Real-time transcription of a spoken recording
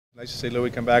Nice to see Louis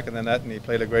come back in the net, and he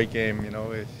played a great game. You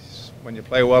know, when you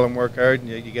play well and work hard, and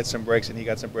you get some breaks, and he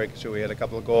got some breaks too. He had a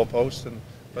couple of goal posts,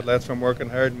 but that's from working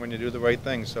hard and when you do the right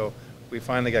thing. So we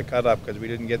finally got caught up because we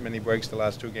didn't get many breaks the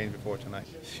last 2 games before tonight.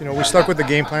 You know, we stuck with the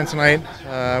game plan tonight.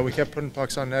 We kept putting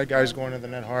pucks on net, guys going to the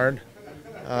net hard.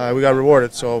 We got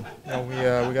rewarded, so you know,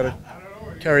 we got to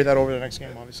carry that over the next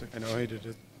game, obviously. You know, he did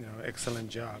an excellent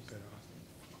job. You know,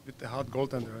 with the hot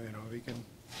goaltender, you know,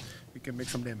 we can make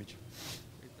some damage.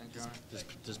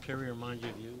 Does Perry remind you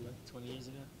of you like 20 years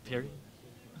ago? Perry?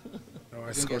 No,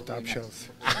 I scored top shows.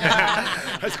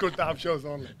 I scored top shows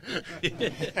only.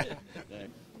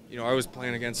 You know, I was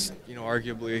playing against,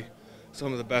 arguably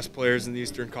some of the best players in the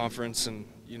Eastern Conference, and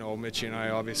Mitchie and I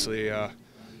obviously,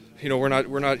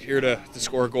 we're not here to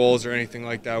score goals or anything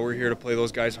like that. We're here to play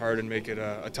those guys hard and make it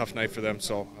a tough night for them.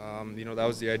 So, that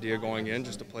was the idea going in,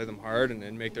 just to play them hard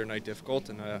and make their night difficult,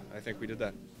 and I think we did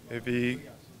that. If we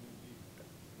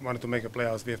wanted to make a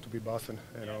playoffs, we have to beat Boston,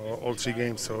 all 3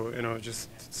 games. So, it's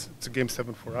a game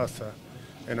 7 for us,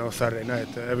 Saturday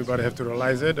night. Everybody have to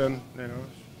realize it, and,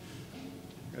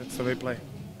 that's the way we play.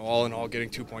 All in all, getting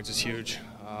 2 points is huge.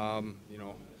 I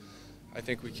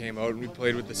think we came out and we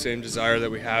played with the same desire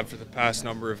that we have for the past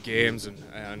number of games,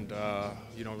 and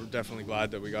we're definitely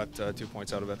glad that we got 2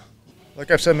 points out of it.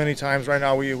 Like I've said many times, right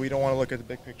now we don't want to look at the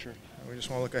big picture. We just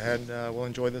want to look ahead. We'll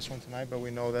enjoy this one tonight, but we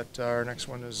know that our next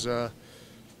one is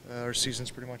our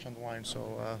season's pretty much on the line.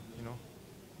 So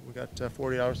we got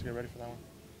 40 hours to get ready for that one.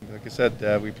 Like I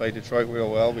said, we played Detroit real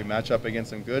well. We match up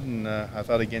against them good, and I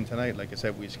thought again tonight, like I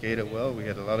said, we skated well. We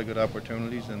had a lot of good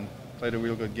opportunities and played a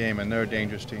real good game, and they're a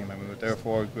dangerous team. I mean, with their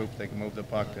forward group, they can move the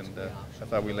puck, and I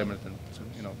thought we limited them to,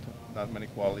 not many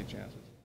quality chances.